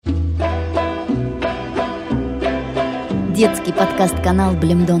Детский подкаст-канал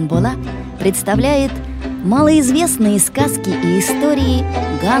 «Блимдон Бола» представляет малоизвестные сказки и истории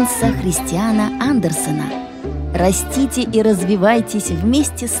Ганса Христиана Андерсена. Растите и развивайтесь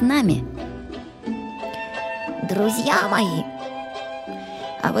вместе с нами. Друзья мои,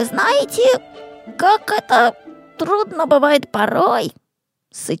 а вы знаете, как это трудно бывает порой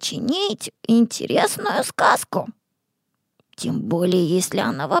сочинить интересную сказку? Тем более, если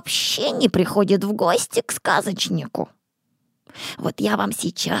она вообще не приходит в гости к сказочнику. Вот я вам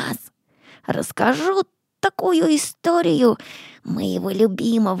сейчас расскажу такую историю моего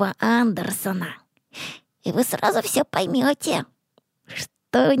любимого Андерсена. И вы сразу все поймете,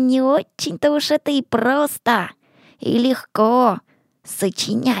 что не очень-то уж это и просто, и легко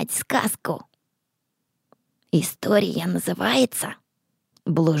сочинять сказку. История называется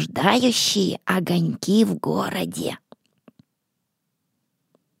 «Блуждающие огоньки в городе».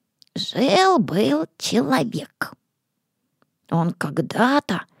 Жил-был человек. Он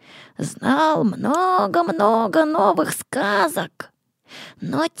когда-то знал много-много новых сказок,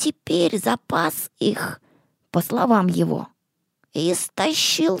 но теперь запас их, по словам его,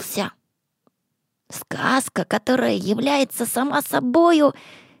 истощился. Сказка, которая является сама собою,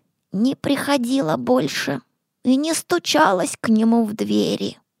 не приходила больше и не стучалась к нему в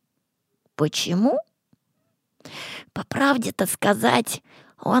двери. Почему? По правде-то сказать,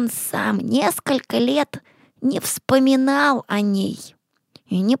 он сам несколько лет не вспоминал о ней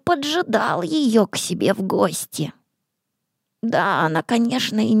и не поджидал ее к себе в гости. Да, она,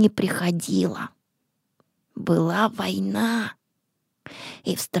 конечно, и не приходила. Была война,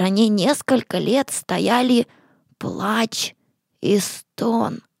 и в стране несколько лет стояли плач и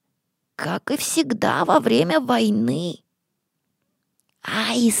стон, как и всегда во время войны.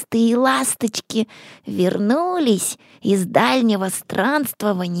 Аисты и ласточки вернулись из дальнего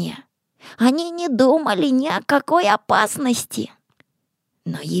странствования. Они не думали ни о какой опасности.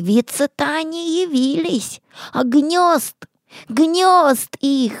 Но явиться-то они явились, а гнезд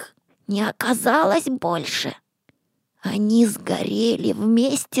их не оказалось больше. Они сгорели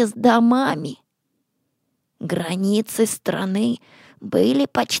вместе с домами. Границы страны были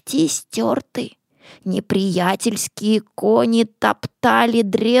почти стерты. Неприятельские кони топтали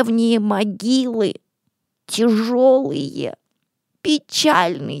древние могилы. Тяжелые,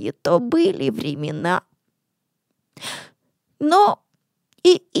 печальные то были времена. Но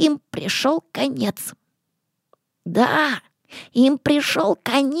и им пришел конец. Да, им пришел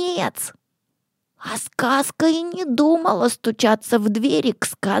конец. А сказка и не думала стучаться в двери к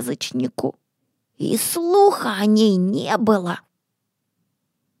сказочнику. И слуха о ней не было.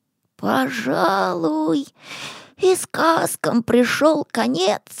 Пожалуй, и сказкам пришел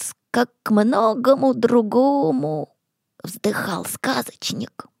конец, как к многому другому, вздыхал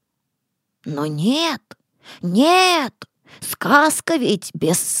сказочник. Но нет, сказка ведь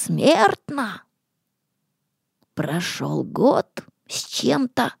бессмертна. Прошел год с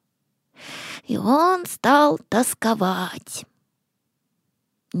чем-то, и он стал тосковать.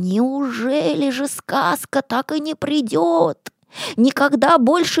 Неужели же сказка так и не придет? Никогда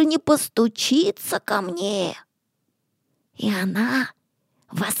больше не постучится ко мне. И она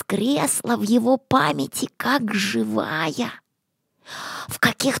воскресла в его памяти как живая. В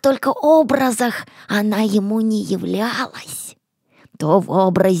каких только образах она ему не являлась. То в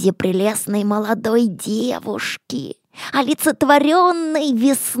образе прелестной молодой девушки, олицетворенной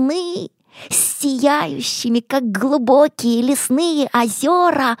весны, с сияющими, как глубокие лесные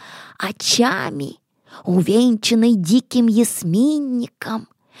озера, очами, увенчанной диким ясминником,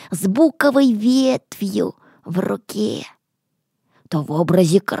 с буковой ветвью в руке, то в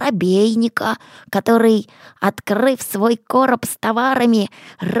образе корабейника, который, открыв свой короб с товарами,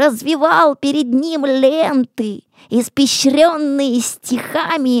 развивал перед ним ленты, испещренные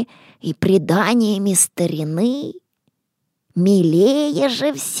стихами и преданиями старины. Милее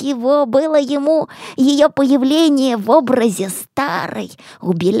же всего было ему ее появление в образе старой,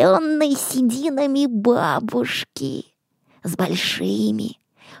 убеленной сединами бабушки, с большими,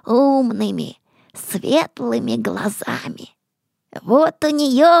 умными, светлыми глазами. Вот у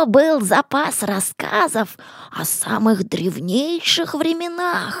нее был запас рассказов о самых древнейших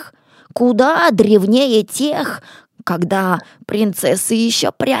временах, куда древнее тех, когда принцессы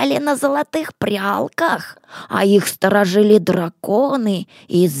еще пряли на золотых прялках, а их сторожили драконы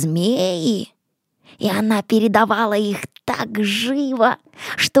и змеи. И она передавала их так живо,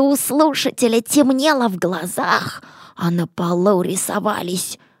 что у слушателя темнело в глазах, а на полу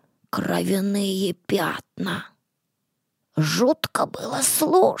рисовались кровяные пятна. Жутко было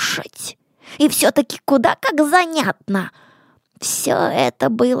слушать, и все-таки куда как занятно. Все это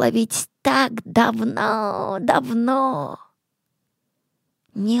было ведь так давно, давно.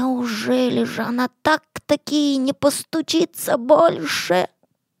 «Неужели же она так-таки не постучится больше?»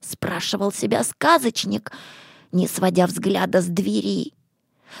 — спрашивал себя сказочник, не сводя взгляда с двери.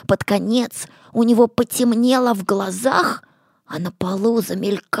 Под конец у него потемнело в глазах, а на полу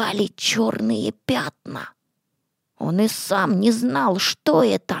замелькали черные пятна. Он и сам не знал, что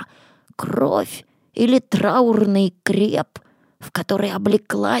это — кровь или траурный креп, в который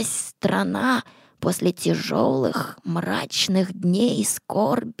облеклась страна после тяжелых мрачных дней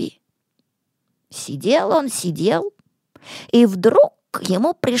скорби. Сидел он, и вдруг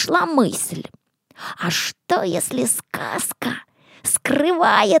ему пришла мысль: а что, если сказка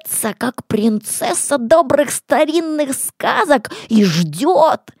скрывается, как принцесса добрых старинных сказок, и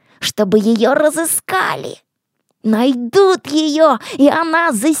ждет, чтобы ее разыскали? Найдут ее, и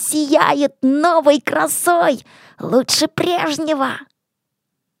она засияет новой красой, лучше прежнего.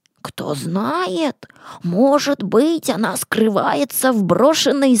 Кто знает, может быть, она скрывается в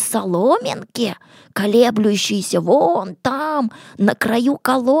брошенной соломинке, колеблющейся вон там, на краю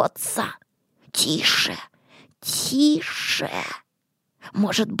колодца. Тише, тише.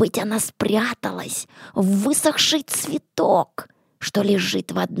 Может быть, она спряталась в высохший цветок, что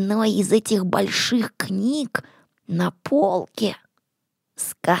лежит в одной из этих больших книг на полке.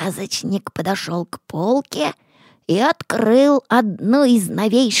 Сказочник подошел к полке и открыл одну из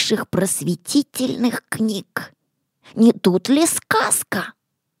новейших просветительных книг. Не тут ли сказка?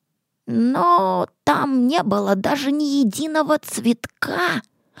 Но там не было даже ни единого цветка,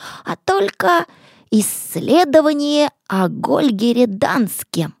 а только исследование о городе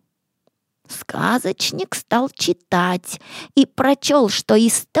данском. Сказочник стал читать и прочел, что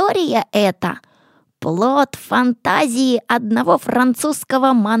история эта — плод фантазии одного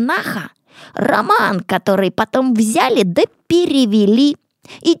французского монаха, роман, который потом взяли да перевели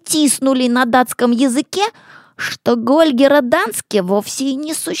и тиснули на датском языке, что городе данске вовсе и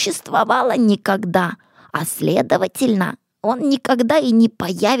не существовало никогда, а, следовательно, он никогда и не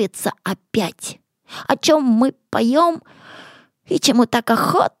появится опять, о чем мы поем и чему так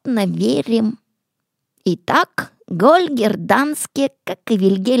охотно верим. Итак, городе данске, как и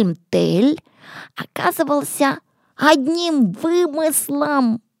Вильгельм Тель, оказывался одним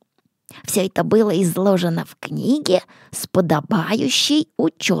вымыслом. Все это было изложено в книге с подобающей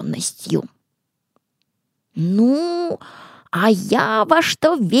ученостью. «Ну, а я во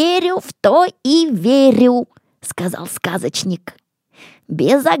что верю, в то и верю», — сказал сказочник.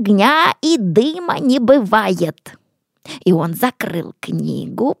 «Без огня и дыма не бывает». И он закрыл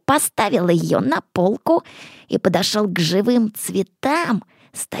книгу, поставил ее на полку и подошел к живым цветам,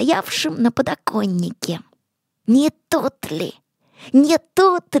 стоявшим на подоконнике. Не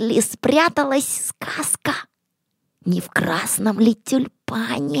тут ли спряталась сказка? Не в красном ли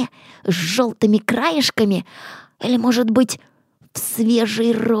тюльпане с желтыми краешками, или, может быть, в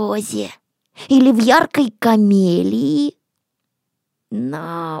свежей розе, или в яркой камелии?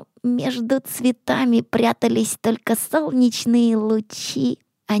 Но между цветами прятались только солнечные лучи,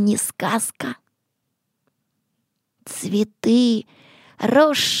 а не сказка. Цветы,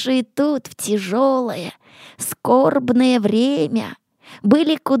 росшие тут в тяжелое, скорбное время,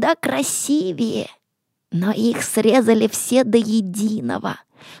 были куда красивее, но их срезали все до единого,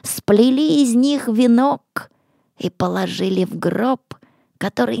 сплели из них венок и положили в гроб,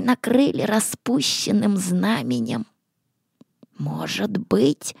 который накрыли распущенным знаменем. Может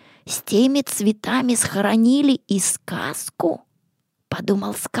быть, с теми цветами схоронили и сказку,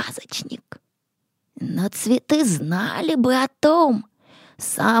 подумал сказочник. Но цветы знали бы о том,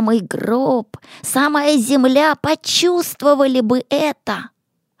 самый гроб, самая земля почувствовали бы это.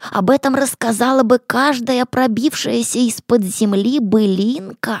 Об этом рассказала бы каждая пробившаяся из-под земли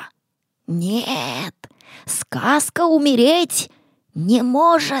былинка. Нет, сказка умереть не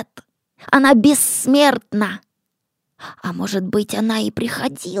может, она бессмертна. А может быть, она и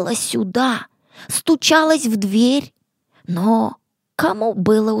приходила сюда, стучалась в дверь, но кому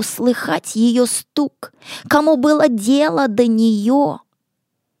было услыхать ее стук, кому было дело до нее?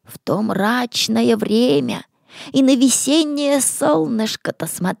 В то мрачное время и на весеннее солнышко-то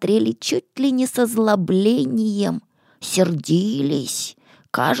смотрели чуть ли не с озлоблением, сердились,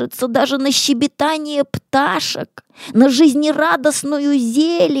 кажется, даже на щебетание пташек, на жизнерадостную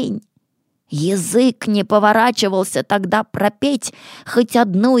зелень. Язык не поворачивался тогда пропеть хоть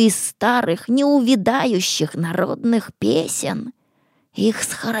одну из старых, неувядающих народных песен. Их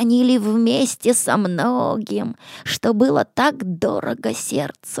схоронили вместе со многим, что было так дорого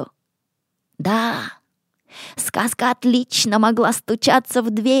сердцу. Да, сказка отлично могла стучаться в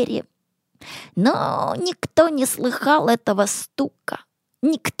двери, но никто не слыхал этого стука,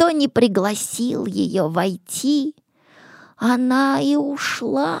 никто не пригласил ее войти. она и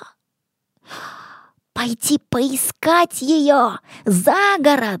ушла. Пойти поискать ее за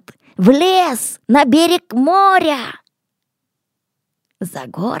город, в лес, на берег моря. За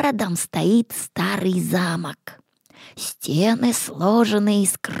городом стоит старый замок. Стены сложены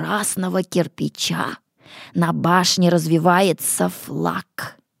из красного кирпича. На башне развивается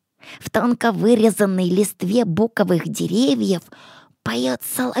флаг. В тонко вырезанной листве буковых деревьев поет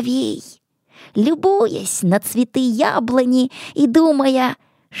соловей, любуясь на цветы яблони и думая,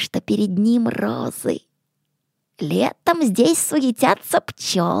 что перед ним розы. Летом здесь суетятся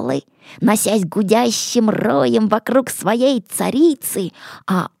пчелы, носясь гудящим роем вокруг своей царицы,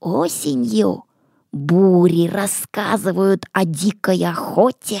 а осенью бури рассказывают о дикой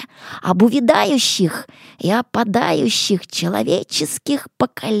охоте, об увядающих и опадающих человеческих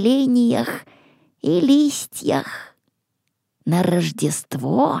поколениях и листьях. На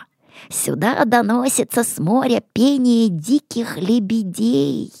Рождество сюда доносится с моря пение диких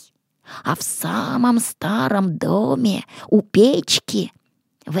лебедей, а в самом старом доме у печки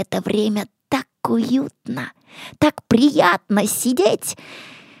в это время так уютно, так приятно сидеть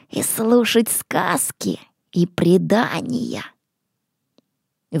и слушать сказки и предания.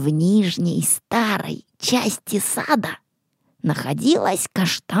 В нижней старой части сада находилась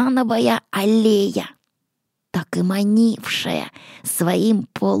каштановая аллея, так и манившая своим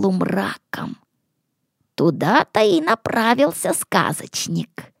полумраком. Туда-то и направился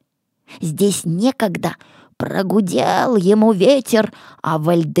сказочник. Здесь некогда прогудел ему ветер о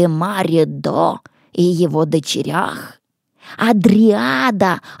Вальдемаре До и его дочерях. А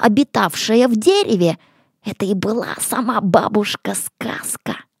дриада, обитавшая в дереве, это и была сама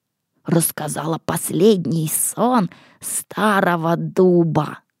бабушка-сказка. Рассказала последний сон старого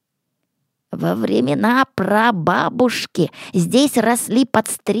дуба. Во времена прабабушки здесь росли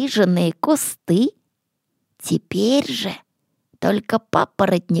подстриженные кусты. Теперь же только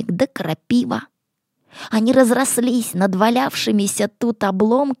папоротник да крапива. Они разрослись над валявшимися тут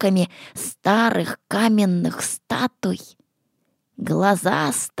обломками старых каменных статуй.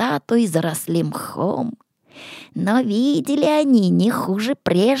 Глаза статуй заросли мхом, но видели они не хуже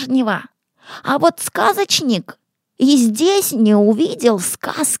прежнего. А вот сказочник и здесь не увидел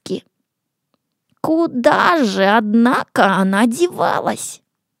сказки. Куда же, однако, она девалась?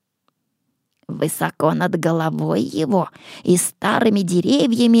 Высоко над головой его и старыми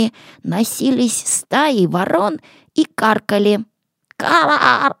деревьями носились стаи ворон и каркали.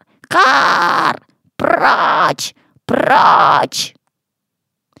 «Кар! Кар! Прочь! Прочь!»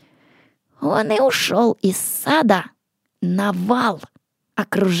 Он и ушел из сада на вал,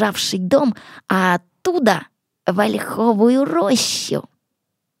 окружавший дом, а оттуда в ольховую рощу.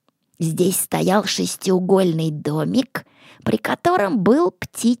 Здесь стоял шестиугольный домик, при котором был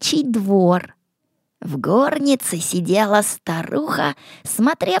птичий двор. В горнице сидела старуха,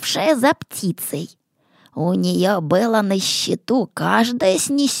 смотревшая за птицей. У нее было на счету каждое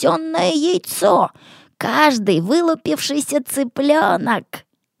снесенное яйцо, каждый вылупившийся цыпленок.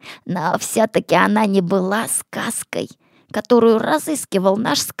 Но все-таки она не была сказкой, которую разыскивал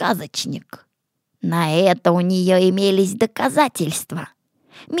наш сказочник. На это у нее имелись доказательства.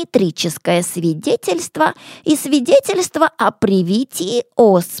 Метрическое свидетельство и свидетельство о привитии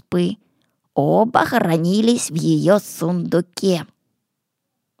оспы. Оба хранились в ее сундуке.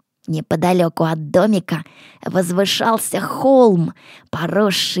 Неподалеку от домика возвышался холм,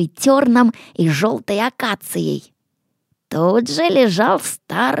 поросший терном и желтой акацией. Тут же лежал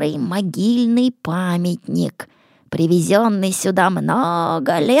старый могильный памятник, привезенный сюда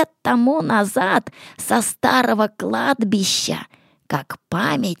много лет тому назад со старого кладбища, как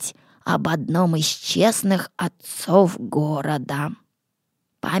память об одном из честных отцов города.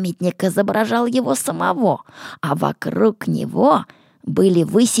 Памятник изображал его самого, а вокруг него были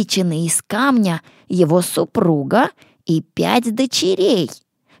высечены из камня его супруга и 5 дочерей,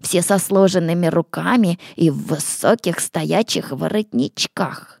 все со сложенными руками и в высоких стоячих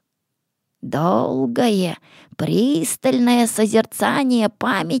воротничках. Долгое, пристальное созерцание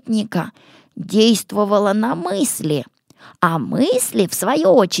памятника действовало на мысли, а мысли, в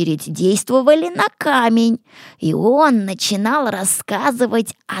свою очередь, действовали на камень, и он начинал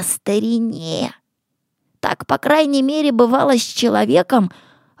рассказывать о старине. Так, по крайней мере, бывало с человеком,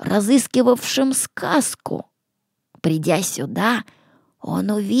 разыскивавшим сказку. Придя сюда, он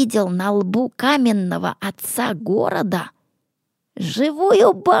увидел на лбу каменного отца города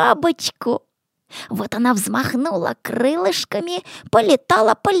живую бабочку. Вот она взмахнула крылышками,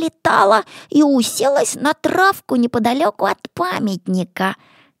 полетала и уселась на травку неподалеку от памятника,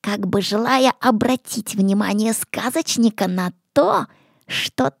 как бы желая обратить внимание сказочника на то,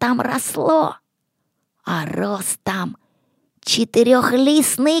 что там росло. А рос там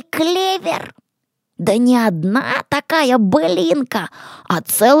 4-листный клевер. Да не одна такая былинка, а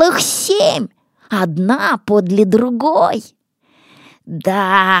целых 7, одна подле другой.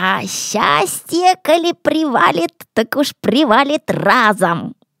 Да, счастье, коли привалит, так уж привалит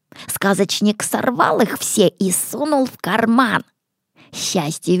разом. Сказочник сорвал их все и сунул в карман.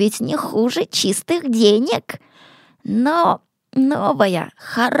 Счастье ведь не хуже чистых денег. Но новая,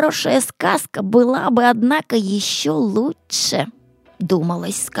 хорошая сказка была бы, однако, еще лучше,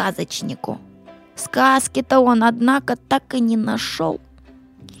 думалось сказочнику. Сказки-то он, однако, так и не нашел.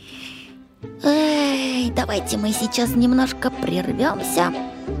 Давайте мы сейчас немножко прервемся,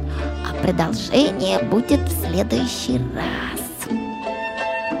 а продолжение будет в следующий раз.